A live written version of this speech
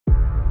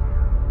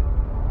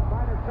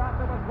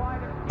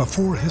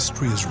Before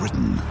history is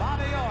written,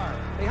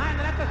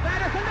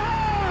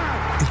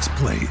 it's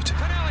played.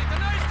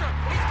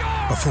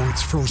 Before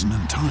it's frozen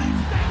in time,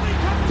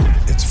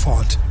 it's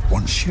fought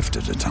one shift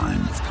at a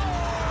time.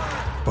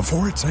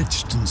 Before it's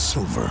etched in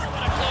silver,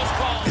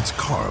 it's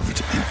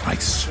carved in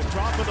ice.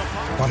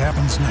 What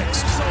happens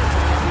next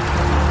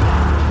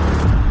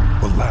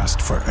will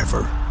last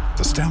forever.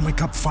 The Stanley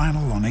Cup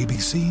Final on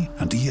ABC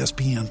and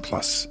ESPN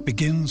Plus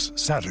begins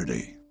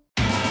Saturday.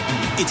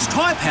 It's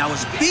Tyre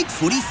Power's Big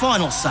Footy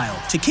Final Sale.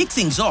 To kick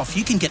things off,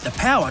 you can get the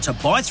power to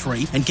buy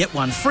 3 and get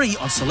 1 free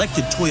on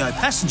selected Toyo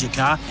passenger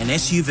car and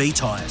SUV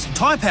tyres.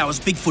 Tyre Power's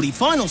Big Footy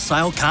Final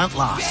Sale can't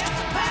last.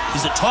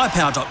 Visit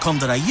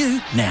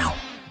tyrepower.com.au now.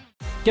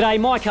 G'day,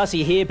 Mike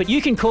Hussey here, but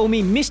you can call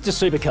me Mr.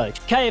 Supercoach.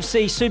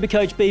 KFC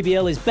Supercoach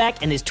BBL is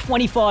back and there's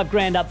 25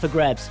 grand up for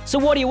grabs. So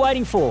what are you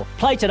waiting for?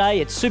 Play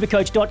today at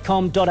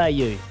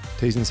supercoach.com.au.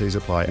 T's and C's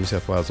apply. New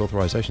South Wales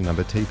authorisation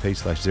number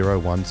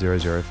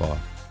TP/01005.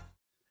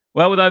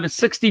 Well, with over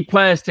 60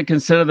 players to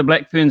consider, the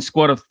Black Ferns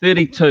squad of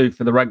 32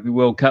 for the Rugby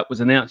World Cup was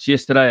announced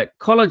yesterday at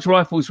College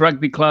Rifles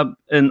Rugby Club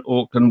in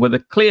Auckland with a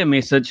clear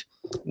message: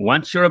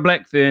 once you're a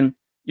Black Fern,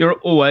 you're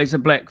always a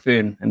Black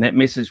Fern. And that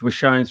message was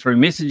shown through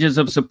messages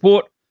of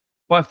support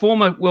by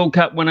former World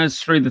Cup winners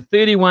through the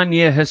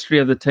 31-year history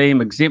of the team,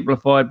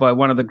 exemplified by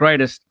one of the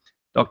greatest,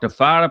 Dr.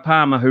 Farah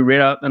Palmer, who read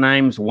out the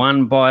names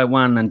one by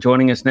one. And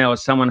joining us now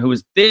is someone who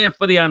was there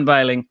for the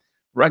unveiling,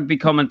 rugby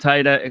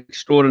commentator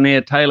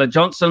extraordinaire Taylor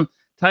Johnson.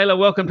 Taylor,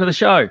 welcome to the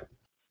show.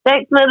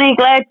 Thanks, Lily.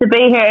 Glad to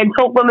be here and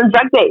talk women's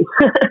rugby.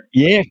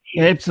 Yeah,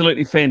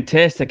 absolutely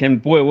fantastic.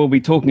 And boy, we'll be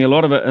talking a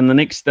lot of it in the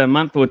next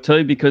month or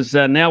two, because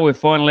now we've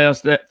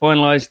finalised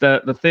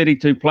the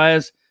 32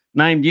 players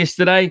named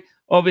yesterday.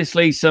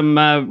 Obviously, some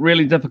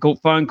really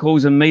difficult phone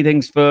calls and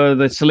meetings for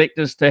the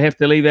selectors to have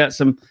to leave out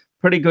some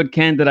pretty good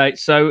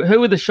candidates. So who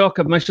were the shock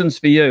admissions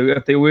for you,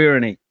 if there were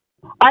any?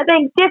 I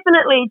think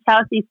definitely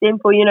Chelsea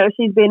Semple. You know,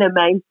 she's been a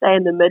mainstay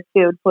in the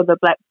midfield for the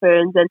Black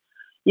Ferns, and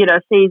you know,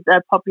 she's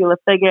a popular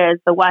figure as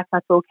the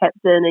Waikato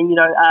captain and, you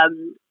know,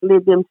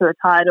 led them to a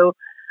title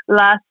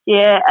last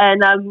year.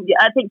 And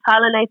I think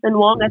Tyler Nathan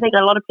Wong, I think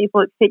a lot of people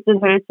expected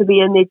her to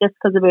be in there just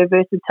because of her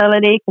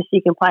versatility, because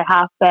she can play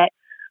halfback,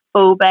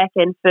 fullback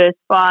and first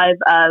 5.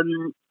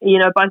 You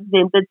know, both of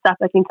them did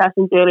suffer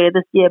concussions earlier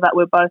this year, but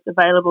were both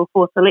available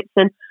for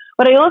selection.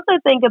 But I also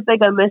think a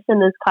big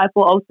omission is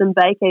Kaipo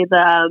Olsen-Baker,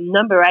 the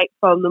number 8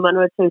 from the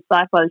Manawatu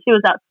Cyclones. She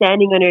was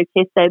outstanding on her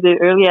test debut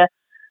earlier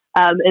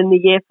in the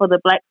year for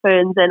the Black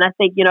Ferns, and I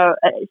think, you know,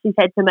 she's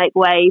had to make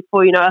way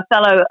for, you know, a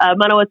fellow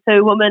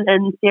Manawatu woman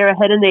in Sarah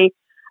Hirini.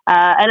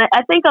 And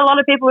I think a lot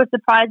of people were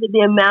surprised at the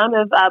amount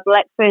of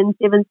Black Ferns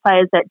Sevens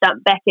players that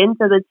jumped back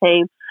into the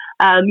team.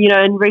 You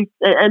know, in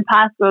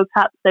past World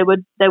Cups, they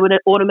would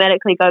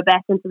automatically go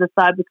back into the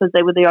side because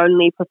they were the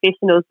only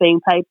professionals being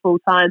paid full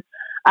time.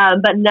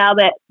 But now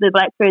that the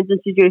Black Ferns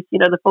introduced, you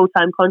know, the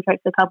full-time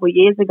contracts a couple of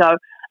years ago,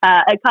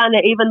 it kind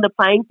of evened the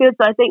playing field.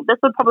 So I think this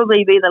would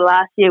probably be the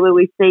last year where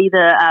we see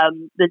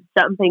the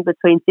jumping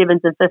between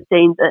 7s and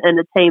 15s in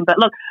the team. But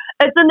look,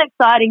 it's an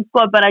exciting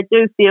squad, but I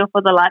do feel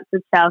for the likes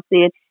of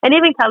Chelsea and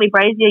even Kelly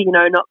Brazier, you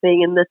know, not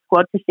being in this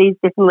squad, because she's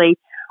definitely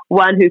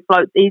one who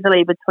floats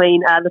easily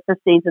between the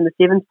 15s and the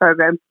 7s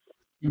program.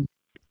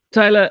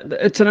 Taylor,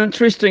 it's an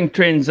interesting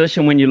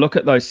transition when you look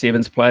at those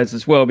 7s players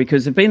as well,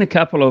 because there have been a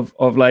couple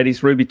of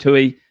ladies, Ruby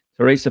Tui,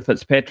 Teresa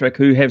Fitzpatrick,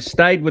 who have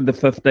stayed with the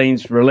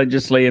 15s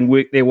religiously and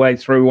worked their way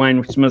through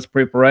Wayne Smith's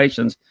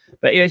preparations.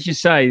 But as you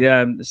say,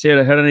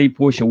 Sarah Hirini,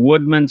 Portia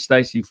Woodman,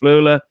 Stacey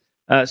Fleuler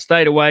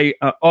stayed away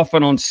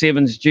often on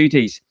 7s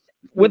duties.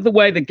 With the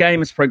way the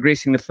game is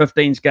progressing, the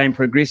 15s game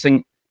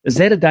progressing, is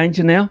that a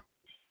danger now?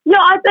 No,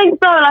 I think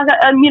so. Like,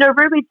 you know,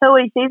 Ruby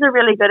Tui, she's a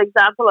really good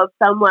example of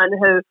someone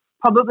who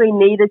probably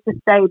needed to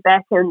stay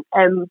back and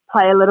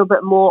play a little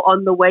bit more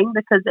on the wing,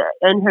 because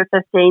in her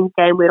 15s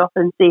game we'd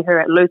often see her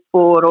at loose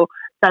forward or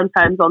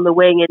sometimes on the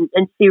wing,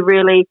 and she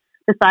really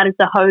decided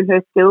to hone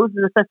her skills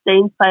as a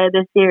 15s player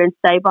this year and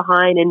stay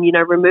behind and, you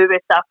know, remove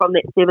herself from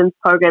that 7s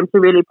program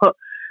to really put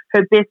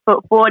her best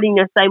foot forward. You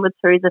know, same with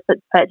Teresa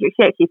Fitzpatrick.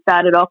 She actually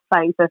started off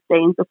playing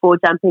 15s before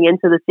jumping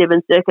into the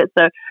 7 circuit,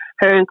 so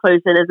her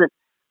inclusion isn't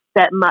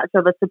that much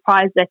of a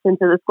surprise back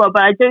into the squad.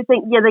 But I do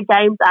think, yeah, the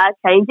games are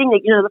changing.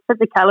 You know, the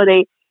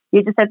physicality,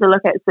 you just have to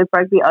look at Super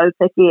Rugby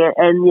Aupiki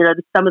and, you know,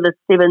 some of the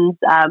 7s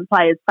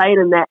players played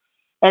in that,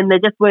 and they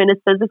just weren't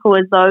as physical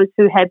as those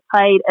who had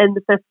played in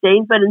the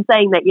 15s. But in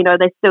saying that, you know,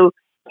 they still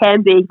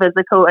can be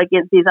physical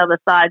against these other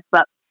sides.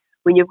 But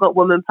when you've got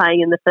women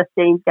playing in the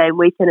 15s game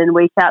week in and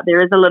week out,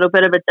 there is a little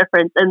bit of a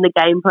difference in the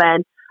game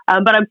plan.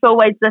 But I'm sure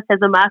Wade Smith has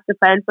a master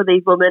plan for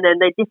these women, and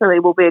they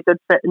definitely will be a good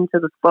fit into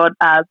the squad.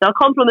 They'll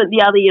complement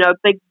the other, you know,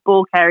 big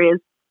ball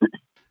carriers.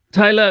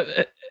 Taylor,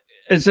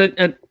 is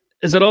it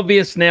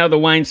obvious now, the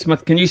Wayne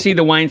Smith? Can you see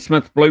the Wayne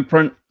Smith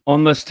blueprint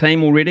on this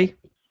team already?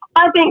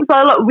 I think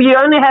so. Look, you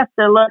only have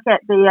to look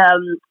at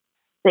the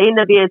end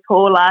of year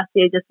tour last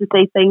year just to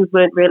see things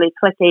weren't really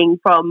clicking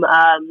from,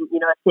 you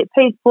know, a set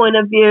piece point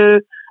of view.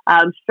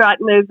 strike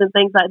moves and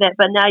things like that.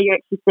 But now you're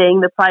actually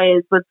seeing the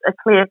players with a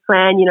clear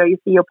plan. You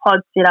see your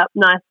pods set up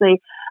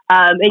nicely.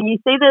 And you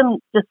see them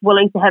just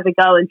willing to have a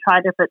go and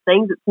try different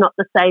things. It's not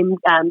the same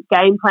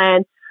game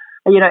plan.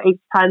 Each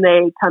time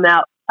they come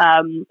out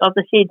of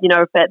the shed,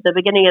 at the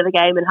beginning of the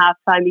game and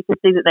halftime, you can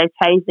see that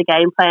they've changed the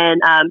game plan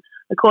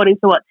according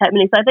to what's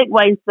happening. So I think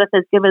Wayne Smith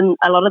has given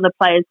a lot of the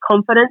players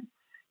confidence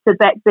to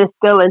back their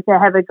skill and to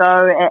have a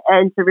go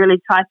and to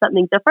really try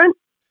something different.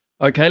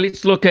 Okay,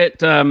 let's look at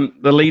the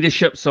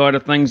leadership side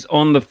of things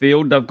on the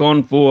field. They've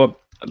gone for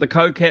the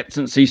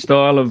co-captaincy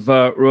style of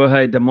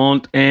Ruahei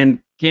Demont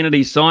and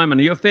Kennedy Simon.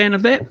 Are you a fan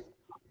of that?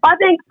 I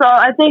think so.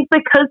 I think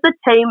because the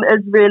team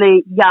is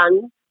really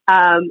young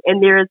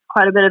and there is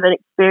quite a bit of an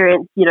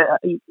experience,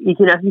 if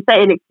you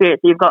say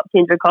inexperienced, you've got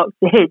Kendra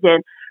Coxedge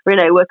and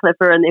Renee Wycliffe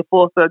are in their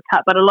fourth World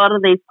Cup, but a lot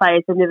of these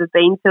players have never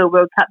been to a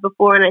World Cup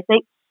before, and I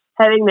think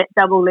having that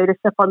double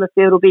leadership on the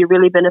field will be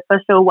really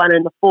beneficial, one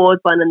in the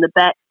forwards, one in the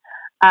back.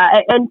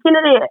 And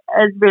Kennedy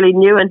is really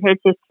new in her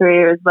Test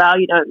career as well,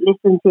 less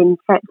than 10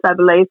 caps, I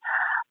believe.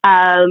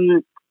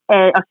 And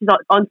she's not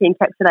on 10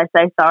 caps, should I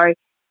say, sorry.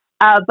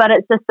 But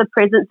it's just the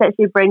presence that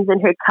she brings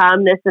and her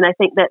calmness, and I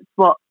think that's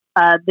what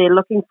they're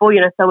looking for,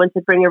 someone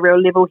to bring a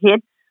real level head.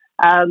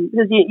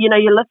 Because,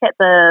 you look at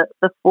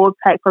the forward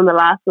pack from the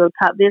last World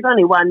Cup, there's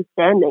only one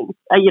standing,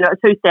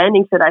 two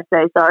standing, should I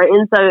say, sorry.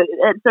 And so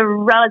it's a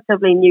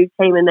relatively new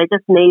team, and they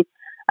just need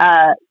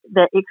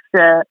the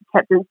extra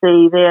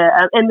captaincy there.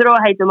 And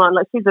Ruahei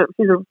Demont, she's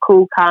a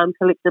cool, calm,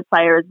 collected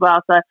player as well.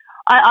 So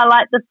I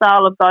like the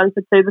style of going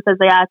for two because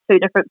they are two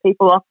different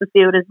people off the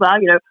field as well.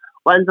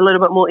 One's a little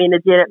bit more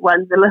energetic,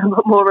 one's a little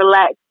bit more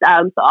relaxed.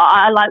 So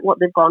I like what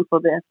they've gone for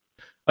there.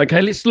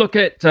 Okay, let's look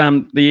at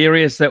the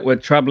areas that were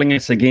troubling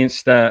us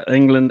against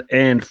England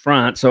and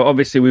France. So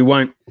obviously we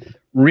won't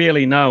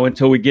really know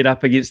until we get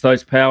up against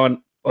those power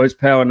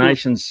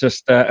nations,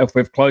 just if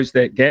we've closed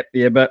that gap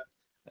there. But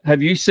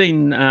have you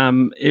seen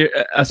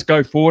us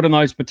go forward in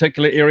those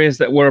particular areas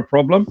that were a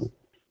problem?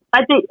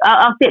 I think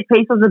our set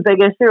piece was a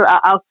big issue.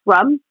 Our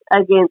scrum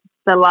against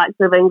the likes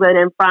of England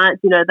and France.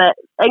 That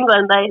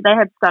England, they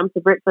have scrum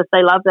for breakfast.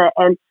 They love that,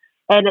 and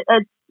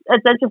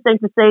it's interesting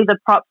to see the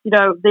props.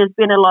 There's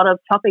been a lot of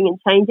chopping and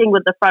changing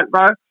with the front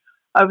row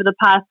over the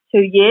past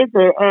 2 years,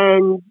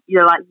 and you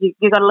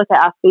got to look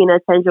at Afina,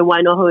 Tanja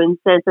Wainohu, and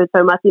Sanso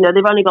Tomasi.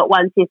 They've only got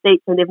one test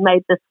each, and they've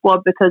made the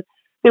squad because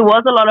there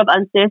was a lot of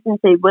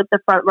uncertainty with the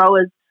front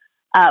rowers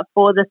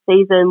for the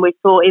season. We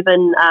saw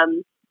even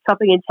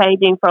chopping and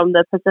changing from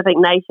the Pacific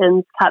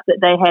Nations Cup that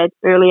they had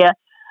earlier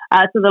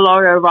to the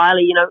Laurie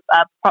O'Reilly,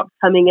 props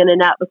coming in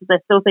and out because I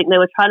still think they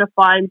were trying to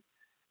find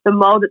the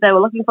mould that they were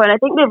looking for. And I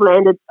think they've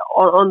landed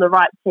on the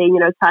right team.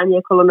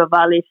 Tanya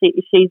Kolonovale,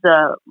 she's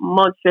a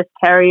monstrous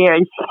carrier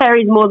and she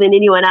carries more than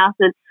anyone else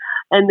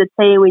in the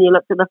team. When you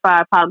looked at the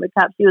Farah Palmer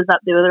Cup, she was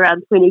up there with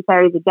around 20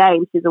 carries a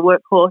game. She's a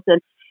workhorse.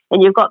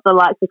 And you've got the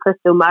likes of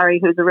Crystal Murray,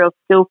 who's a real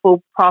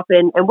skillful prop,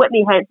 and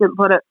Whitney Hansen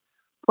put it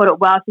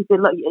well. She said,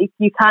 look,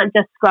 you can't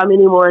just scrum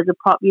anymore as a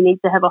prop. You need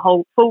to have a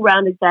whole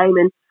full-rounded game.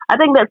 And I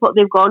think that's what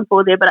they've gone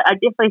for there. But I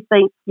definitely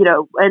think,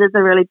 it is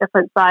a really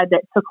different side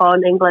that took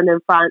on England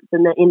and France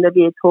in the end of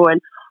year tour.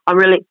 And I'm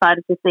really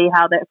excited to see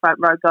how that front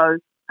row goes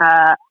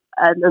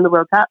in the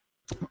World Cup.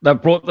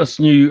 They've brought this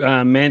new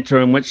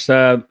mantra in which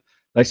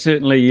they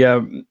certainly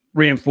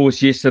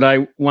reinforced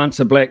yesterday,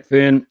 once a Black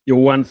Fern, you're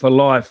one for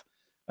life.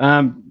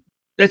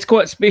 That's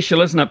quite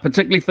special, isn't it?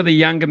 Particularly for the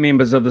younger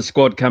members of the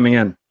squad coming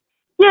in.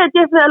 Yeah,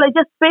 definitely.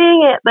 Just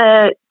being at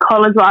the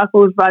College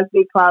Rifles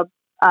Rugby Club,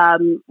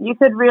 you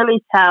could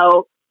really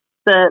tell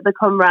the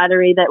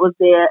camaraderie that was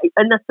there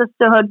and the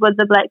sisterhood with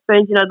the Black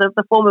Ferns,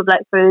 the former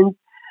Black Ferns,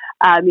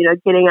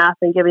 getting up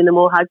and giving them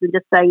all hugs and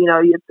just saying,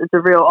 it's a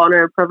real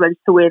honour and privilege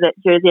to wear that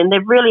jersey. And they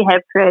really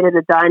have created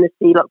a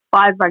dynasty. Look,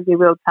 5 Rugby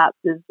World Cups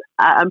is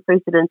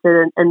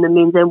unprecedented in the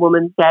men's and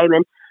women's game.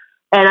 And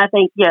I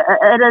think, it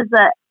is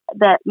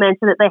that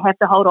mantra that they have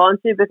to hold on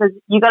to because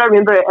you got to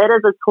remember it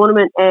is a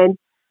tournament and,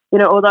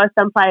 although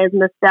some players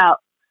missed out,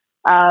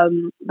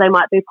 they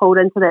might be pulled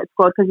into that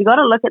squad because you got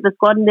to look at the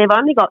squad and they've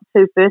only got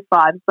 2 first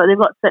fives, but they've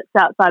got 6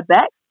 outside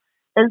backs.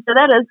 And so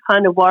that is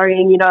kind of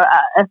worrying,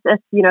 if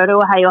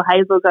Ruahei or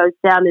Hazel goes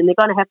down, then they're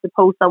going to have to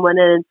pull someone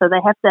in. And so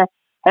they have to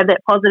have that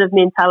positive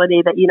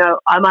mentality that,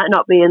 I might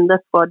not be in this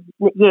squad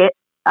yet,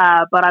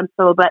 but I'm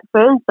still a Black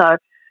Fern. So,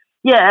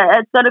 yeah,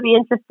 it's going to be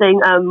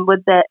interesting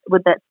with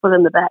that split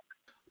in the back.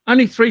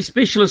 Only 3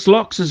 specialist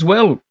locks as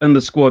well in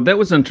the squad. That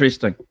was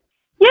interesting.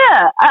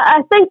 Yeah,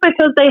 I think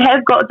because they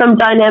have got some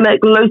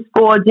dynamic loose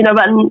forwards,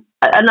 but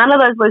none of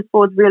those loose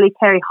forwards really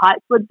carry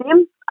height with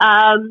them.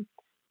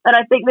 But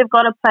I think they've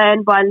got a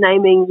plan by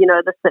naming,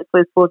 the 6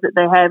 loose forwards that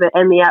they have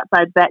and the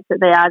outside backs that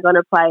they are going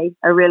to play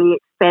a really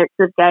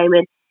expansive game.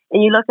 And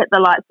you look at the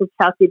likes of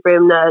Chelsea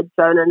Bremner,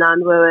 Jonah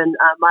Nanwu and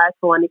Maya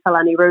Kawani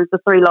Kalani-Roos, the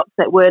 3 locks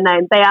that were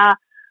named. They are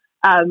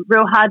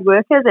real hard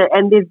workers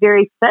and they're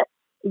very fit.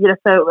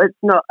 So it's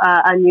not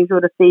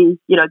unusual to see,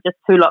 just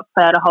 2 locks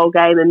play out a whole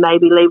game and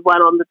maybe leave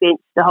one on the bench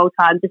the whole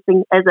time, just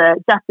in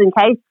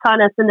case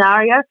kind of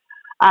scenario.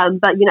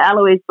 But,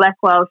 Eloise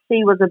Blackwell,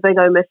 she was a big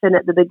omission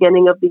at the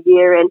beginning of the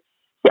year. And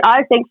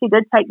I think she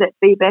did take that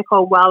feedback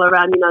on well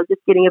around,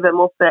 just getting a bit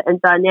more fit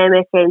and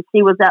dynamic. And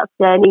she was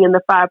outstanding in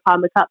the Farah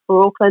Palmer Cup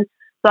for Auckland.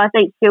 So I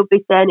think she'll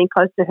be standing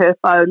close to her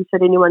phone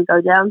should anyone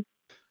go down.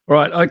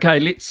 Right. Okay.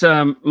 Let's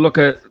look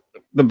at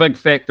the big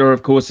factor,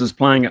 of course, is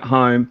playing at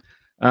home.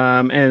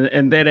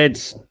 And that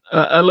adds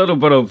a little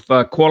bit of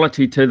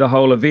quality to the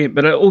whole event,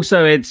 but it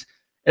also adds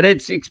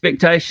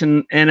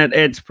expectation and it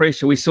adds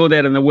pressure. We saw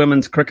that in the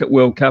Women's Cricket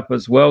World Cup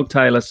as well,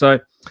 Taylor. So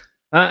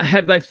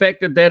have they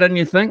factored that in,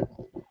 you think?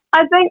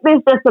 I think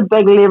there's just a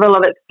big level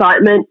of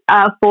excitement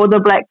for the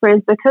Black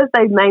Ferns because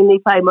they mainly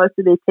play most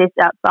of their tests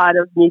outside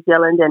of New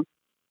Zealand, and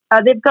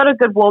they've got a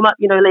good warm-up,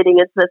 leading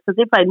into this because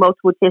they've played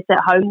multiple tests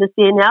at home this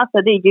year now,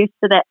 so they're used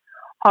to that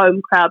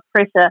home crowd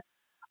pressure.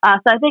 So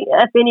I think,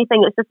 if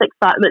anything, it's just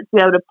excitement to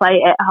be able to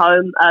play at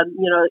home.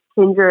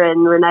 Kendra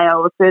and Renee,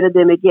 I'll refer to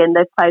them again.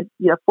 They've played,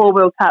 4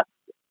 World Cups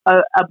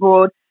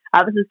abroad.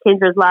 This is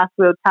Kendra's last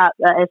World Cup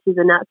as she's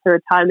announced her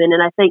retirement.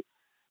 And I think,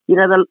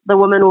 the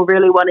women will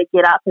really want to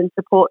get up and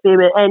support them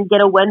and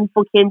get a win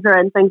for Kendra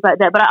and things like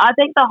that. But I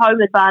think the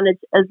home advantage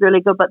is really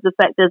good. But the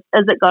fact is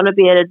it going to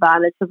be an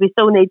advantage? Because we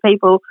still need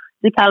people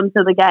to come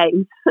to the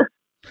games.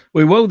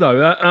 We will,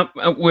 though.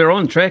 We're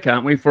on track,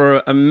 aren't we,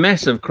 for a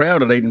massive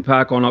crowd at Eden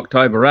Park on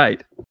October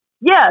 8th?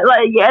 Yeah,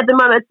 at the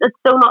moment it's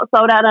still not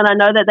sold out, and I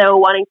know that they were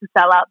wanting to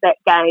sell out that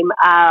game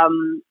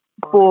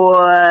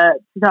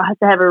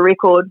to have a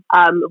record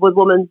with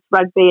women's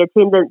rugby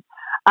attendance.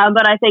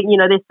 But I think,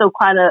 there's still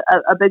quite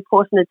a big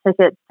portion of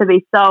tickets to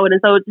be sold, and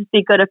so it would just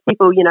be good if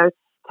people,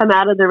 come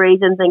out of the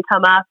regions and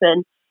come up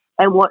and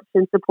watch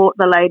and support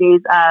the ladies.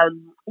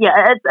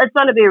 It's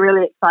going to be a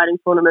really exciting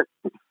tournament.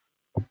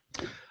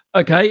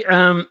 Okay,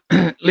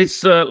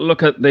 let's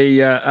look at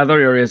the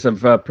other areas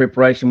of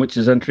preparation, which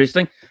is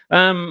interesting.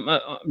 I'm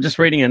just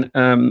reading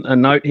a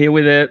note here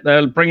where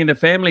they're bringing the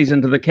families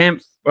into the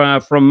camp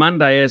from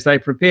Monday as they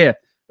prepare.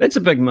 That's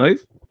a big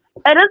move.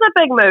 It is a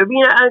big move,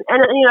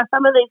 and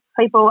some of these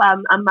people are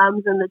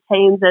mums and the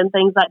teams and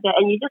things like that,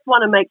 and you just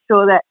want to make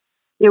sure that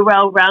you're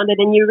well-rounded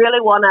and you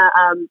really want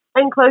to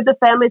include the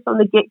families from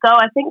the get-go.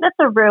 I think that's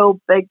a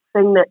real big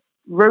thing that's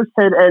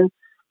rooted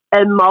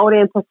in Māori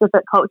and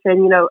Pacific culture,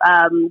 and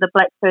the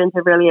Black Ferns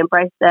have really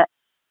embraced that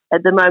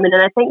at the moment.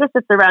 And I think it's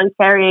just around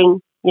carrying,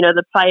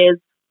 the players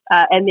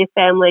and their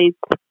families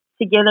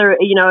together,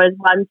 as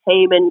one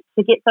team, and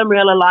to get some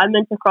real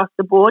alignment across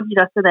the board,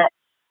 so that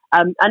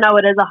I know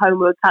it is a home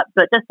World Cup,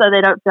 but just so they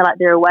don't feel like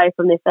they're away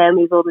from their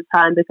families all the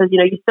time, because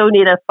you still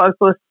need to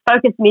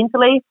focus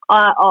mentally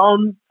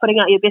on putting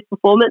out your best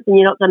performance, and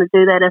you're not going to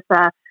do that if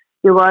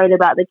you're worried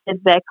about the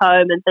kids back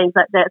home and things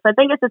like that. So I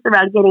think it's just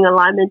around getting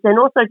alignment and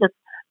also just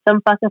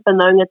some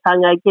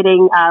whakawhanaungatanga,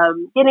 getting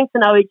to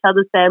know each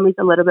other's families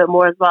a little bit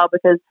more as well,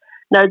 because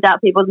no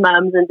doubt people's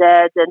mums and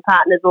dads and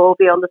partners will all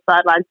be on the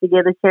sidelines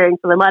together cheering,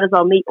 so they might as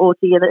well meet all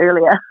together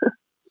earlier.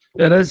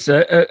 It is.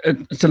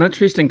 It's an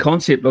interesting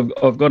concept.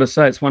 I've got to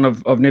say, it's one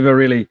I've never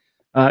really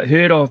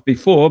heard of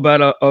before,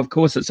 but of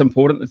course it's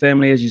important. The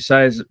family, as you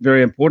say, is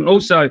very important.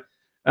 Also,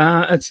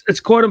 it's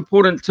quite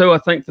important too, I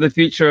think, for the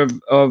future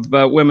of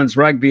women's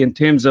rugby in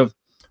terms of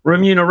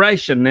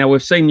remuneration. Now,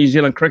 we've seen New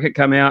Zealand Cricket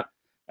come out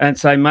and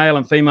say male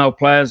and female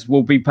players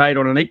will be paid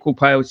on an equal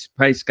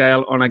pay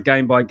scale on a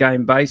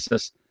game-by-game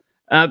basis.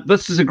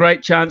 This is a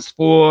great chance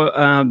for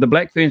the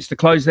Black Ferns to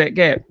close that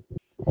gap.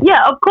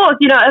 Yeah, of course.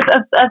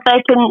 If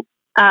they can,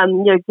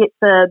 get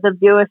the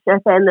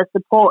viewership and the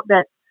support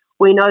that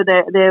we know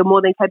that they're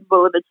more than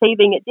capable of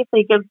achieving, it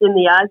definitely gives them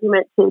the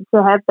argument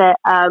to have that.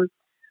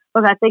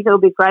 Look, I think it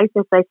would be great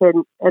if they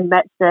can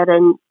match that.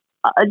 And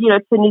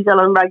to New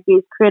Zealand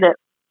Rugby's credit,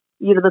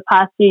 the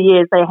past few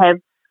years they have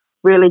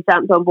really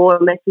jumped on board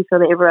and making sure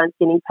that everyone's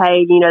getting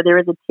paid. There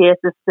is a tier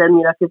system,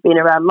 if you've been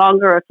around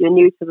longer, or if you're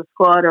new to the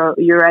squad or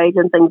your age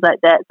and things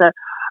like that. So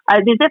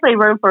there's definitely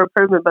room for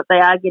improvement, but they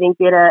are getting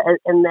better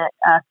in that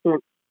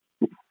sense.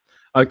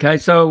 Okay,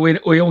 so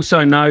we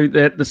also know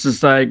that this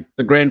is the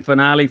grand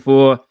finale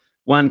for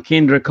one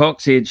Kendra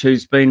Coxedge,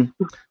 who's been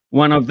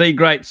one of the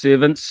great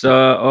servants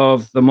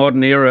of the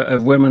modern era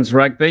of women's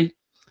rugby.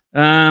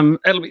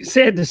 It'll be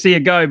sad to see her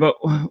go, but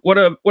what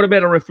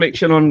about a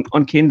reflection on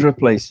Kendra,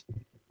 please?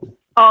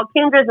 Oh,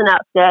 Kendra's an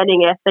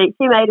outstanding athlete.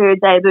 She made her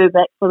debut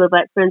back for the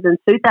Black Ferns in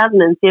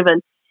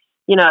 2007.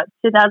 It's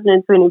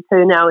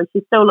 2022 now, and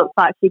she still looks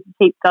like she can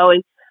keep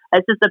going.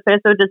 It's just a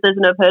personal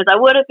decision of hers. I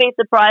wouldn't be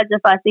surprised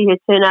if I see her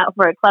turn out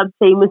for a club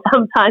team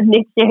sometime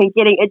next year and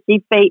getting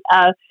itchy feet.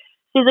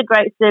 She's a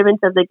great servant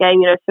of the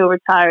game. She'll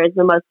retire as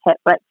the most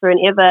capped Black Fern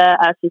ever.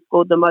 She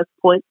scored the most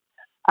points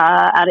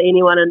out of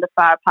anyone in the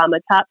Farah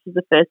Palmer Cup. She's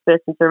the first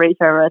person to reach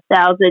over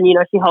 1,000.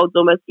 She holds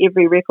almost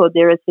every record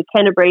there is for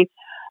Canterbury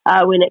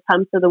when it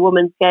comes to the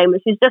women's game.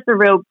 She's just a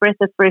real breath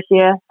of fresh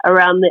air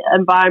around the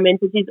environment.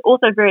 And she's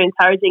also very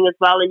encouraging as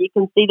well. And you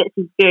can see that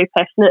she's very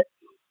passionate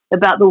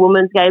about the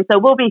women's game. So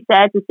we'll be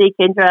sad to see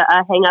Kendra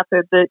hang up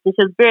her boots. And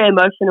she was very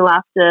emotional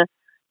after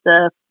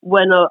the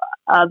win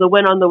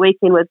on the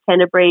weekend with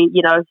Canterbury,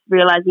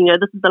 realising,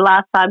 this is the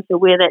last time she'll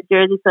wear that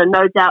jersey. So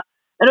no doubt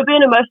it'll be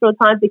an emotional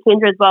time for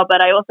Kendra as well,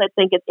 but I also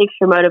think it's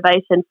extra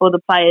motivation for the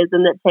players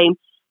in the team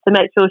to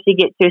make sure she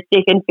gets her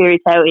second fairy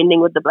tale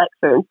ending with the Black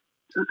Ferns.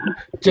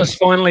 Just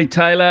finally,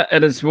 Taylor,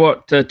 it is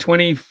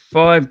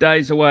 25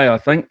 days away, I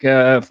think,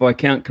 if I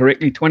count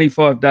correctly,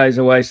 25 days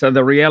away. So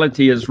the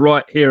reality is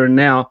right here and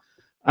now.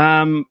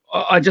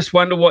 I just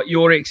wonder what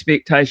your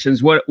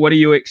expectations, what are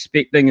you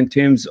expecting in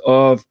terms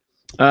of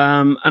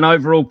an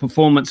overall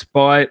performance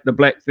by the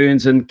Black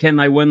Ferns, and can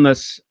they win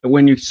this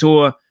when you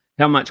saw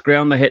how much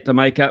ground they had to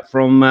make up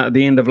from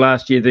the end of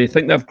last year? Do you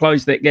think they've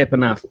closed that gap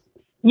enough?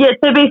 Yeah,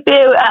 to be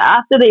fair,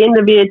 after the end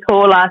of year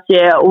tour last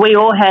year, we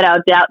all had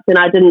our doubts, and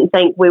I didn't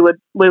think we would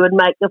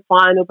make the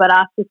final. But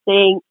after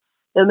seeing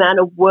the amount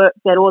of work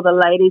that all the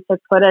ladies have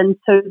put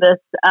into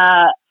this,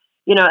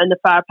 in the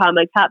Farah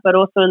Palmer Cup, but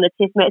also in the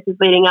test matches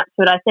leading up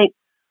to it, I think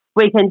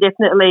we can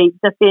definitely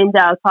defend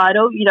our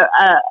title.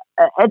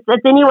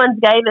 It's anyone's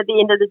game at the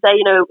end of the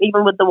day,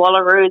 even with the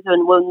Wallaroos,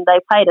 and when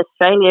they played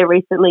Australia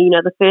recently,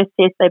 the first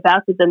test they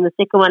belted them, the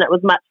second one it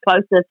was much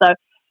closer. So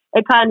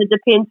it kind of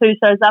depends who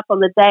shows up on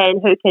the day and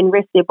who can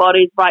rest their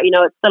bodies right.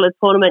 It's still a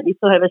tournament. You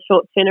still have a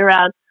short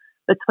turnaround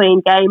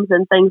between games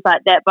and things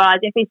like that. But I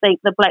definitely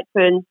think the Black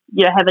Ferns,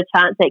 have a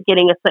chance at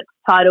getting a sixth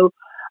title.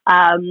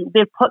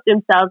 They've put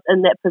themselves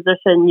in that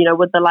position,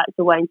 with the likes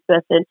of Wayne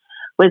Smith and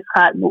Wes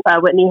Clark,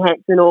 Whitney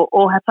Hanson,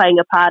 all playing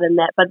a part in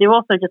that. But they've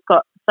also just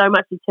got so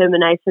much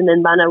determination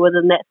and mana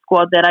within that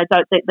squad that I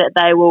don't think that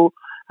they will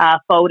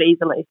fold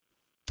easily.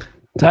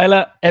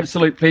 Taylor,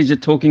 absolute pleasure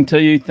talking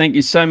to you. Thank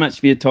you so much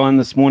for your time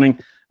this morning.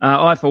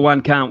 I, for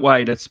one, can't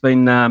wait. It's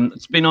been on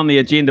the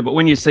agenda, but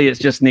when you see it's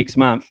just next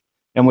month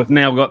and we've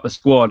now got the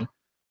squad,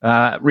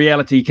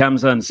 reality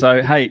comes in.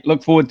 So, hey,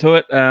 look forward to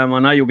it. I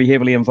know you'll be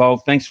heavily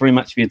involved. Thanks very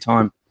much for your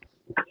time.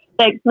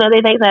 Thanks,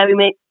 Noddy. Thanks for having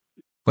me.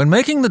 When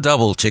making the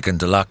double chicken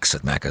deluxe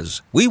at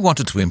Macca's, we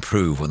wanted to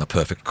improve on the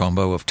perfect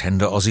combo of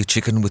tender Aussie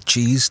chicken with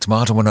cheese,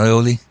 tomato and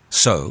aioli.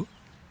 So,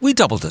 we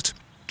doubled it.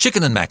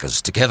 Chicken and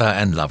Macca's, together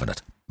and loving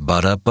it.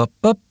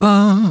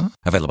 Ba-da-ba-ba-ba.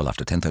 Available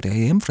after 10:30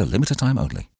 a.m. for a limited time only.